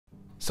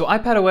So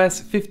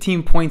iPadOS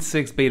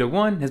 15.6 Beta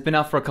 1 has been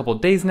out for a couple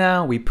days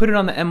now. We put it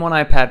on the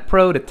M1 iPad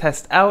Pro to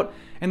test out,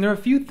 and there are a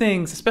few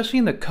things, especially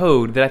in the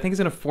code, that I think is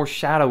going to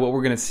foreshadow what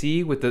we're going to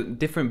see with the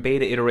different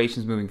beta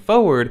iterations moving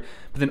forward,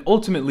 but then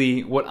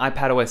ultimately what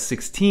iPadOS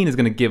 16 is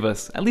going to give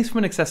us, at least from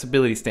an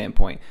accessibility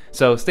standpoint.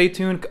 So stay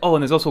tuned. Oh,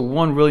 and there's also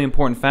one really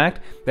important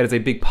fact that is a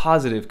big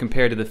positive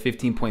compared to the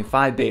 15.5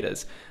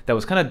 betas that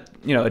was kind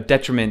of, a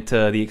detriment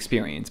to the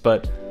experience,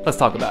 but let's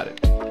talk about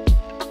it.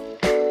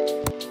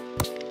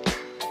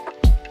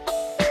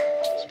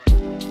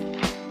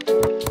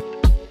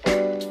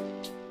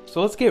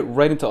 So let's get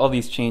right into all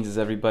these changes,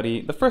 everybody.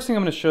 The first thing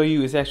I'm going to show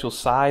you is the actual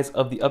size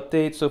of the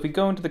update. So if we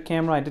go into the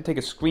camera, I did take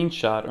a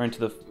screenshot, or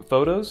into the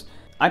photos.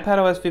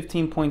 iPadOS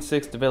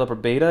 15.6 developer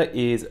beta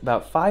is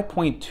about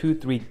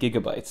 5.23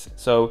 gigabytes.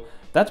 So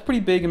that's pretty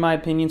big in my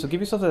opinion. So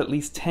give yourself at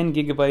least 10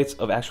 gigabytes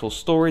of actual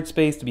storage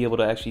space to be able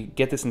to actually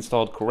get this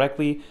installed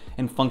correctly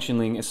and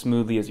functioning as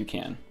smoothly as you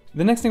can.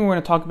 The next thing we're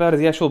going to talk about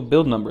is the actual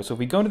build number. So if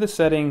we go into the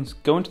settings,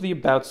 go into the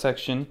About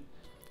section,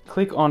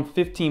 click on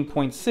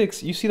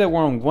 15.6, you see that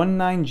we're on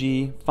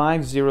 19G5027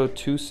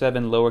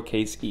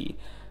 lowercase e.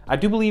 I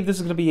do believe this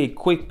is going to be a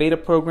quick beta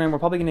program. We're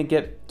probably going to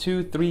get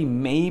 2, 3,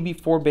 maybe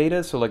 4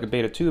 betas, so like a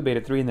beta 2, a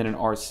beta 3, and then an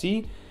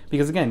RC.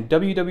 Because again,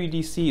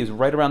 WWDC is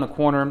right around the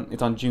corner.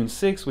 It's on June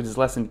 6th, which is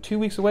less than 2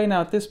 weeks away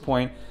now at this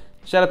point.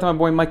 Shout out to my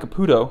boy Mike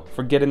Caputo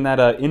for getting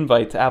that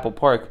invite to Apple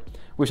Park.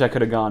 Wish I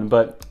could have gone,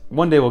 but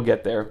one day we'll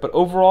get there. But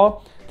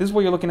overall, this is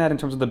what you're looking at in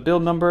terms of the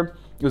build number.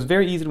 It was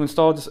very easy to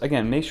install. Just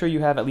again, make sure you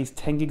have at least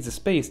 10 gigs of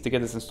space to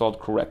get this installed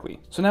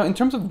correctly. So now in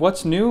terms of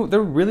what's new,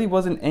 there really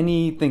wasn't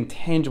anything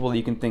tangible that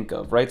you can think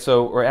of, right?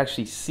 So, or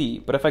actually see.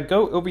 But if I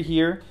go over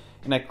here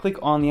and I click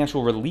on the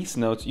actual release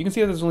notes, you can see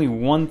that there's only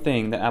one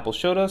thing that Apple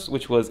showed us,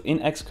 which was in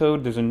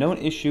Xcode, there's a known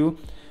issue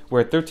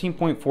where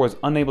 13.4 is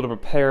unable to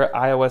prepare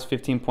iOS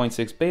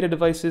 15.6 beta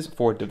devices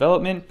for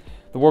development.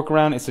 The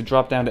workaround is to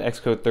drop down to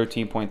Xcode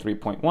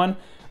 13.3.1,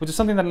 which is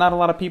something that not a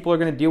lot of people are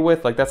going to deal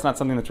with. Like, that's not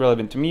something that's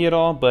relevant to me at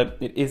all, but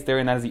it is there,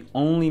 and that is the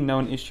only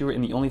known issue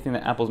and the only thing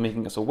that Apple's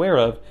making us aware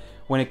of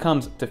when it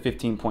comes to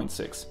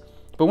 15.6.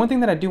 But one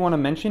thing that I do want to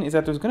mention is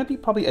that there's going to be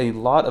probably a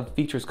lot of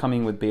features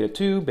coming with Beta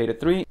 2, Beta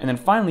 3, and then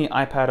finally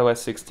iPadOS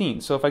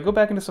 16. So if I go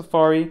back into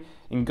Safari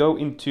and go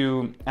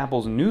into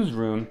Apple's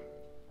newsroom,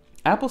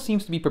 Apple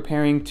seems to be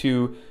preparing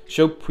to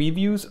show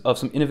previews of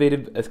some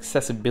innovative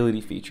accessibility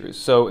features.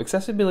 So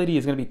accessibility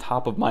is going to be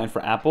top of mind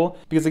for Apple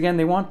because again,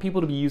 they want people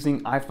to be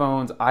using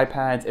iPhones,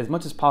 iPads as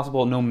much as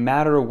possible no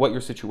matter what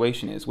your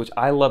situation is, which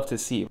I love to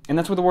see. And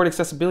that's where the word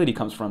accessibility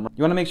comes from.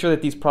 You want to make sure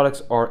that these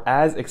products are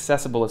as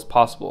accessible as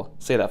possible.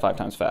 Say that 5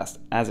 times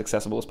fast. As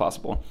accessible as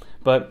possible.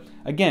 But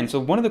again, so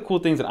one of the cool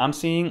things that I'm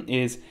seeing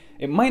is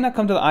it might not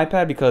come to the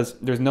iPad because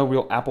there's no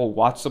real Apple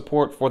Watch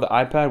support for the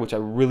iPad, which I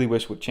really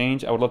wish would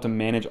change. I would love to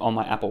manage all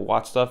my Apple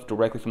Watch stuff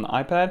directly from the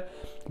iPad.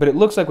 But it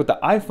looks like with the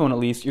iPhone at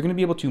least, you're going to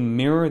be able to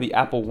mirror the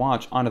Apple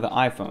Watch onto the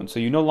iPhone. So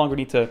you no longer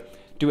need to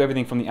do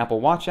everything from the Apple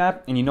Watch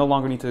app, and you no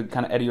longer need to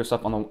kind of edit your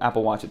stuff on the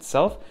Apple Watch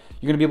itself.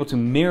 You're going to be able to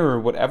mirror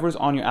whatever's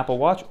on your Apple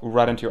Watch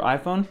right into your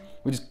iPhone,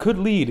 which could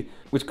lead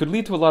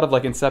to a lot of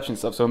like Inception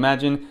stuff. So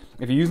imagine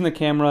if you're using the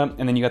camera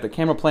and then you got the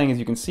camera playing, as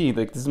you can see,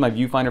 like this is my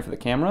viewfinder for the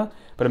camera,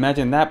 but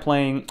imagine that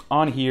playing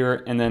on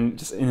here and then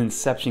just an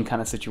Inception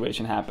kind of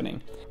situation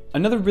happening.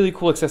 Another really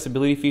cool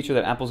accessibility feature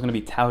that Apple's going to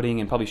be touting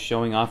and probably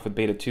showing off with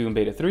Beta 2 and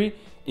Beta 3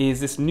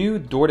 is this new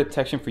door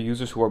detection for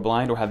users who are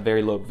blind or have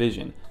very low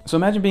vision. So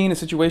imagine being in a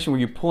situation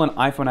where you pull an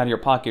iPhone out of your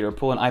pocket or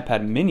pull an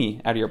iPad mini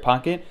out of your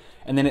pocket,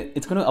 and then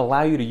it's going to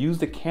allow you to use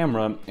the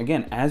camera,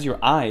 again, as your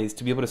eyes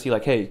to be able to see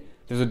like, hey,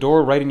 there's a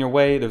door right in your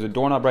way, there's a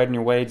doorknob right in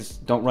your way,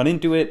 just don't run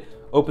into it,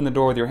 open the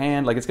door with your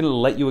hand. Like, it's going to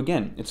let you,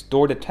 again, it's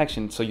door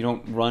detection, so you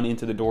don't run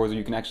into the doors, or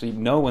you can actually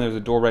know when there's a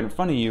door right in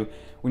front of you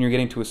when you're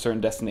getting to a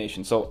certain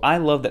destination. So I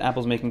love that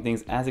Apple's making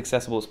things as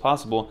accessible as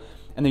possible,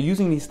 and they're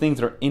using these things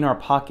that are in our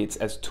pockets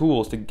as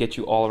tools to get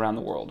you all around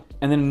the world.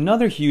 And then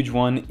another huge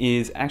one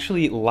is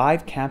actually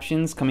live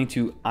captions coming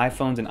to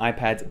iPhones and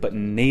iPads, but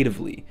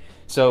natively.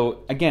 So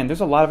again, there's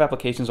a lot of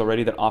applications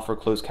already that offer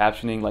closed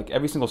captioning. Like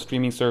every single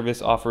streaming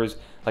service offers,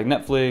 like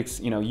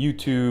Netflix,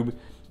 YouTube,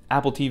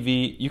 Apple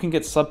TV. You can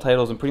get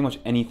subtitles in pretty much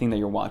anything that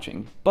you're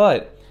watching.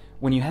 But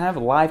when you have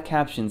live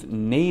captions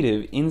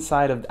native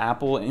inside of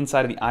Apple,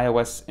 inside of the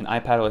iOS and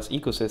iPadOS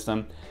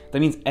ecosystem, that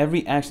means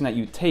every action that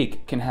you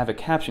take can have a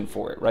caption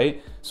for it,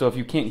 right? So if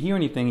you can't hear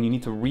anything and you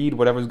need to read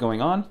whatever's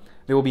going on,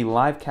 there will be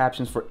live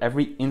captions for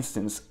every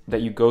instance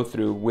that you go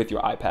through with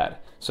your iPad.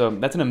 So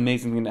that's an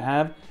amazing thing to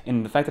have,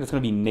 and the fact that it's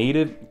going to be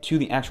native to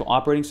the actual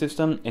operating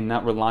system and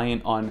not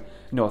reliant on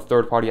a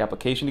third-party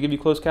application to give you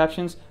closed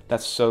captions,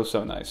 that's so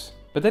nice.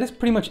 But that is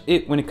pretty much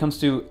it when it comes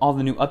to all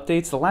the new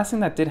updates. The last thing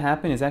that did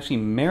happen is actually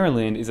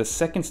Maryland is a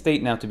second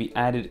state now to be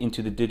added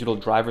into the digital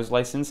driver's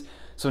license.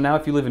 So now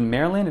if you live in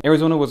Maryland,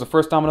 Arizona was the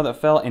first domino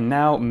that fell, and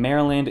now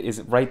Maryland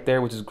is right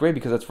there, which is great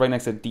because that's right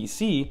next to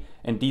DC,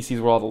 and DC is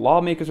where all the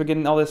lawmakers are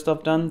getting all this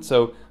stuff done.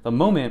 So the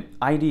moment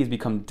IDs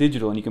become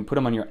digital and you can put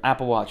them on your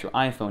Apple Watch, your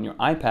iPhone, your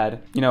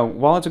iPad,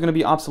 wallets are going to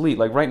be obsolete.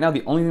 Like right now,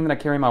 the only thing that I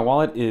carry in my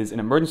wallet is an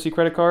emergency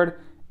credit card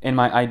and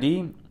my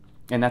ID,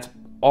 and that's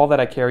all that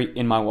I carry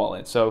in my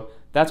wallet. So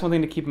that's one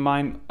thing to keep in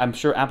mind. I'm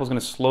sure Apple's going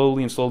to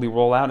slowly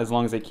roll out as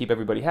long as they keep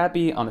everybody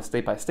happy on a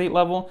state-by-state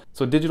level.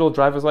 So digital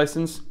driver's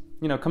license,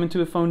 you know, coming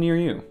to a phone near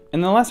you.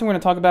 And the last thing we're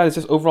going to talk about is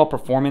just overall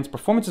performance.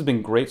 Performance has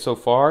been great so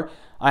far.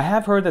 I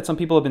have heard that some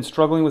people have been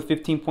struggling with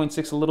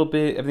 15.6 a little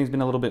bit. Everything's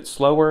been a little bit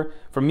slower.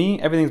 For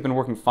me, everything's been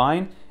working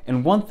fine.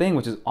 And one thing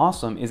which is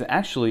awesome is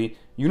actually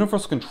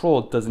universal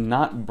control does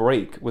not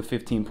break with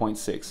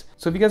 15.6.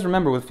 So if you guys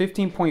remember with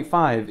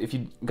 15.5, if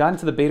you got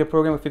into the beta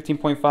program with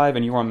 15.5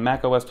 and you were on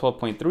macOS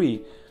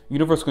 12.3,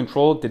 universal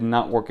control did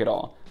not work at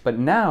all. But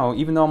now,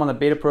 even though I'm on the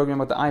beta program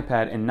with the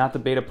iPad and not the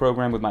beta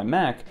program with my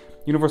Mac,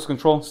 universal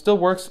control still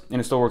works,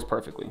 and it still works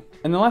perfectly.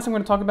 And the last thing we're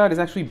going to talk about is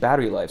actually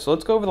battery life. So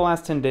let's go over the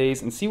last 10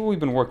 days and see what we've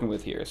been working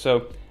with here.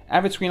 So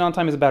average screen on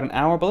time is about an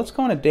hour, but let's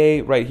go on a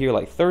day right here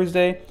like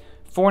Thursday.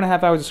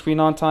 4.5 hours of screen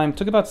on time,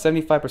 took about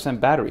 75%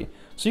 battery.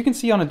 So you can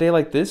see on a day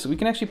like this, we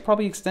can actually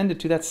probably extend it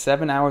to that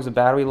 7 hours of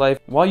battery life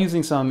while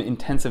using some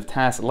intensive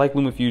tasks like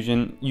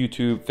LumaFusion,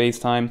 YouTube,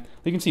 FaceTime.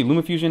 You can see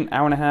LumaFusion,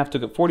 hour and a half,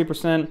 took up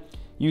 40%,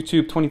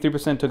 YouTube,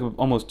 23%, took up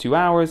almost 2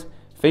 hours,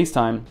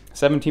 FaceTime,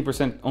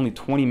 17%, only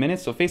 20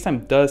 minutes. So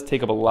FaceTime does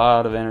take up a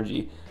lot of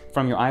energy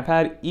from your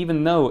iPad,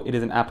 even though it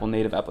is an Apple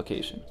native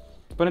application.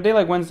 But on a day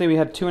like Wednesday, we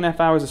had 2.5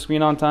 hours of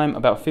screen on time,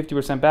 about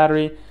 50%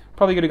 battery.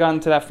 Probably could have gotten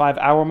to that 5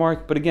 hour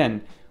mark, but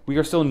again, we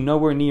are still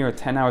nowhere near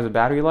 10 hours of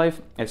battery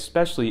life,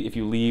 especially if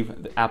you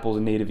leave Apple's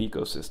native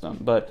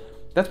ecosystem. But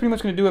that's pretty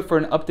much going to do it for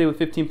an update with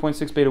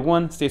 15.6 Beta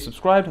 1. Stay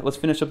subscribed, let's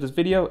finish up this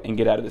video and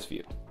get out of this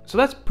view. So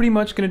that's pretty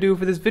much going to do it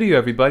for this video,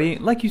 everybody.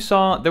 Like you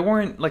saw, there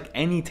weren't like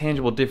any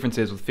tangible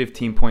differences with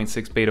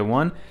 15.6 Beta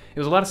 1. It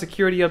was a lot of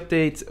security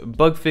updates,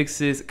 bug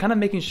fixes, kind of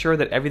making sure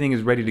that everything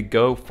is ready to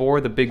go for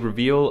the big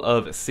reveal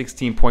of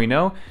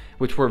 16.0,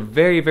 which we're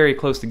very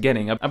close to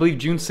getting. I believe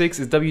June 6th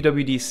is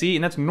WWDC,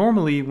 and that's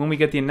normally when we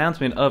get the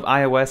announcement of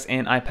iOS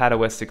and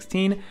iPadOS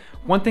 16.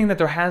 One thing that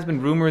there has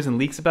been rumors and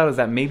leaks about is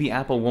that maybe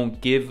Apple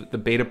won't give the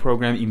beta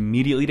program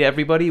immediately to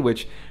everybody,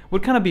 which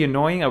would kind of be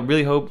annoying. I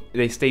really hope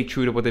they stay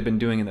true to what they've been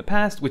doing in the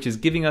past, which is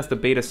giving us the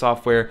beta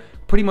software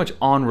pretty much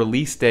on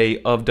release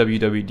day of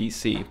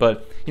WWDC.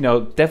 But, you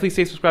know, definitely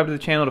stay subscribed to the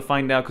channel to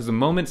find out, because the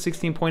moment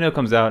 16.0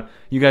 comes out,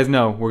 you guys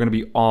know we're going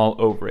to be all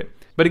over it.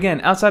 But again,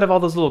 outside of all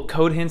those little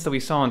code hints that we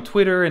saw on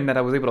Twitter and that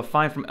I was able to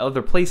find from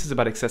other places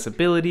about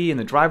accessibility and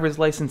the driver's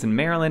license in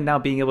Maryland now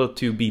being able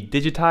to be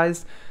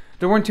digitized,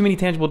 there weren't too many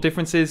tangible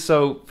differences,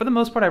 so for the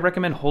most part I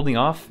recommend holding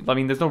off. I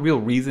mean, there's no real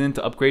reason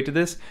to upgrade to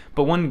this,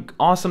 but one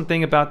awesome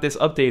thing about this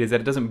update is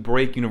that it doesn't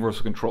break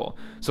universal control.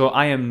 So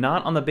I am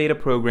not on the beta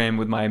program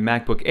with my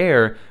MacBook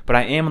Air, but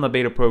I am on the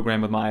beta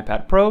program with my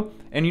iPad Pro,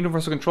 and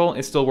universal control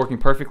is still working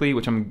perfectly,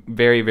 which I'm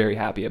very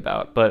happy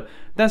about. But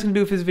that's going to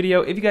do it for this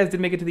video. If you guys did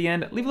make it to the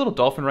end, leave a little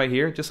dolphin right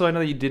here, just so I know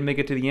that you did make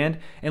it to the end,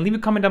 and leave a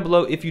comment down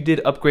below if you did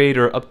upgrade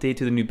or update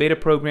to the new beta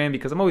program,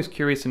 because I'm always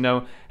curious to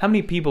know how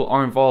many people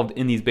are involved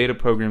in these beta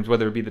programs,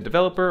 whether it be the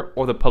developer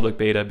or the public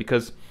beta,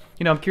 because,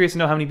 you know, I'm curious to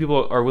know how many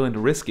people are willing to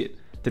risk it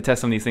to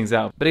test some of these things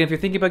out. But again, if you're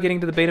thinking about getting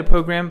to the beta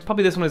program,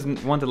 probably this one is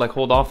one to like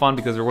hold off on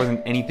because there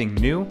wasn't anything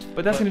new.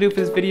 But that's gonna do it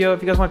for this video.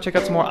 If you guys want to check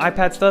out some more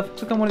iPad stuff,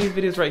 click on one of these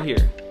videos right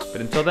here. But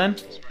until then,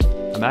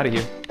 I'm out of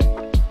here.